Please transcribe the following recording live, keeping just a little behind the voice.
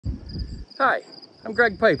Hi, I'm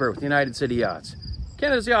Greg Piper with United City Yachts,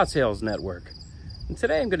 Canada's yacht sales network. And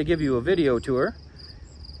today I'm going to give you a video tour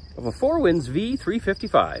of a Four Winds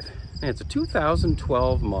V355. And it's a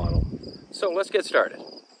 2012 model. So let's get started.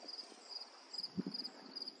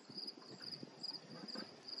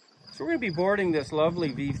 So we're going to be boarding this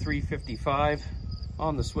lovely V355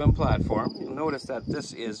 on the swim platform. You'll notice that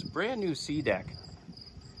this is brand new sea deck,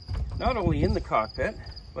 not only in the cockpit,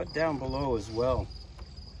 but down below as well.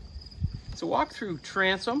 It's a walk-through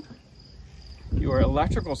transom. Your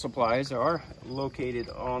electrical supplies are located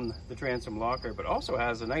on the transom locker, but also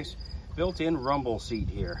has a nice built-in rumble seat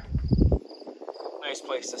here. Nice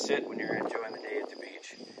place to sit when you're enjoying the day at the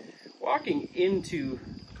beach. Walking into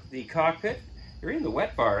the cockpit, you're in the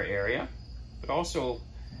wet bar area, but also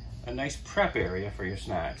a nice prep area for your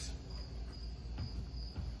snacks.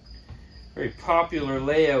 Very popular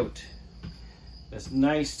layout. This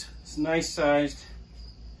nice sized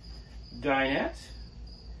dinette.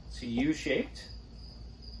 It's U-shaped.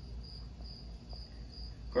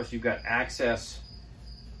 Of course, you've got access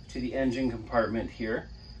to the engine compartment here,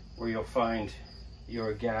 where you'll find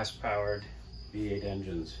your gas-powered V8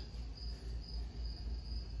 engines.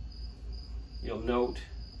 You'll note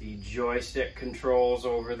the joystick controls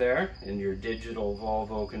over there and your digital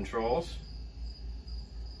Volvo controls.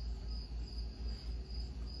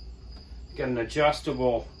 You've got an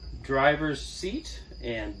adjustable driver's seat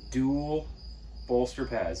and dual bolster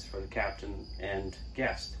pads for the captain and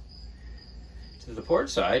guest. To the port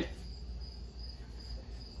side,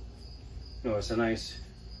 notice a nice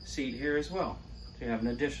seat here as well. So you have an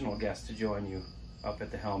additional guest to join you up at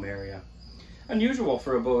the helm area. Unusual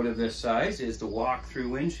for a boat of this size is the walk-through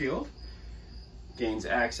windshield. Gains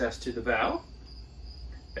access to the bow.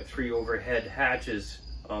 Got 3 overhead hatches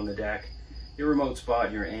on the deck. Your remote spot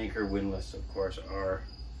and your anchor windlass, of course, are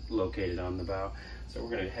located on the bow. So we're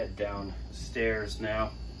going to head down the stairs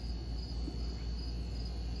now.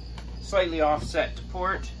 Slightly offset to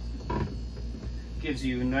port. Gives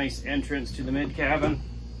you a nice entrance to the mid cabin.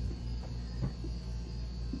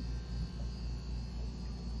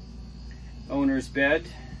 Owner's bed.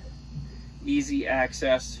 Easy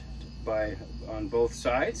access on both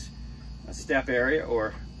sides. A step area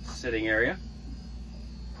or sitting area.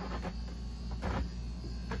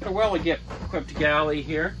 Got a well-equipped galley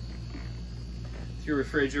here. Your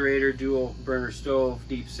refrigerator, dual burner stove,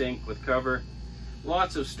 deep sink with cover.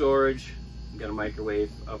 Lots of storage. You've got a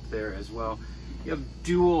microwave up there as well. You have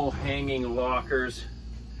dual hanging lockers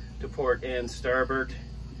to port and starboard.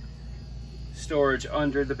 Storage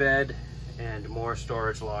under the bed and more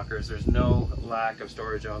storage lockers. There's no lack of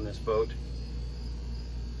storage on this boat.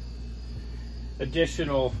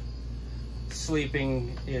 Additional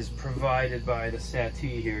sleeping is provided by the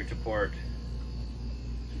settee here to port.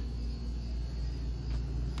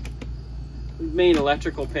 Main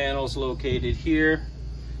electrical panels located here.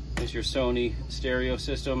 There's your Sony stereo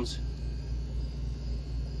systems.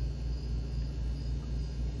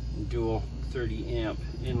 Dual 30 amp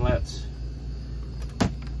inlets.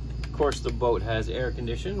 Of course, the boat has air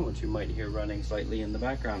conditioning, which you might hear running slightly in the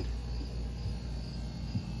background.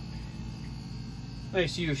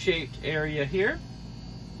 Nice U-shaped area here.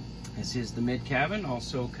 This is the mid cabin,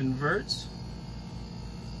 also converts.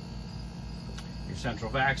 Your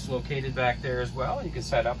central vac's located back there as well. You can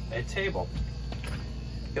set up a table.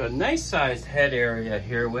 Got a nice sized head area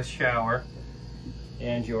here with shower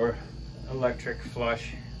and your electric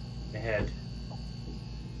flush head.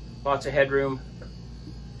 Lots of headroom.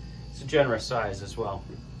 It's a generous size as well.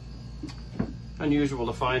 Unusual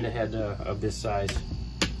to find a head of this size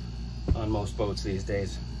on most boats these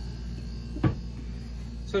days.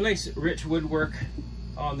 So nice rich woodwork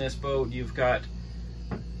on this boat. You've got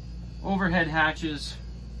overhead hatches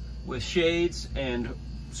with shades and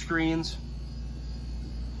screens.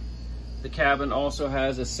 The cabin also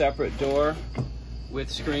has a separate door with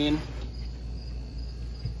screen.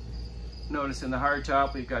 Notice in the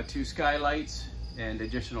hardtop we've got 2 skylights and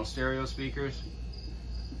additional stereo speakers.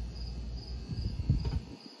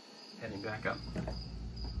 Heading back up.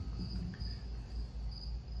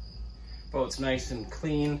 Boat's nice and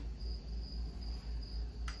clean.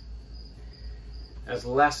 Has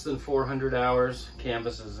less than 400 hours.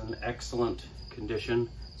 Canvas is in excellent condition.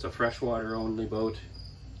 It's a freshwater only boat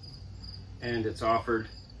and it's offered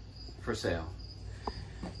for sale.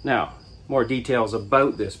 Now, more details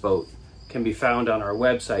about this boat can be found on our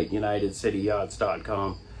website,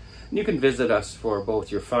 unitedcityyachts.com. And you can visit us for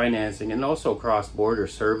both your financing and also cross-border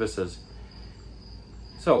services.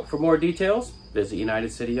 So for more details, visit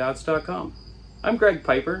unitedcityyachts.com. I'm Greg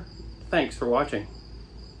Piper. Thanks for watching.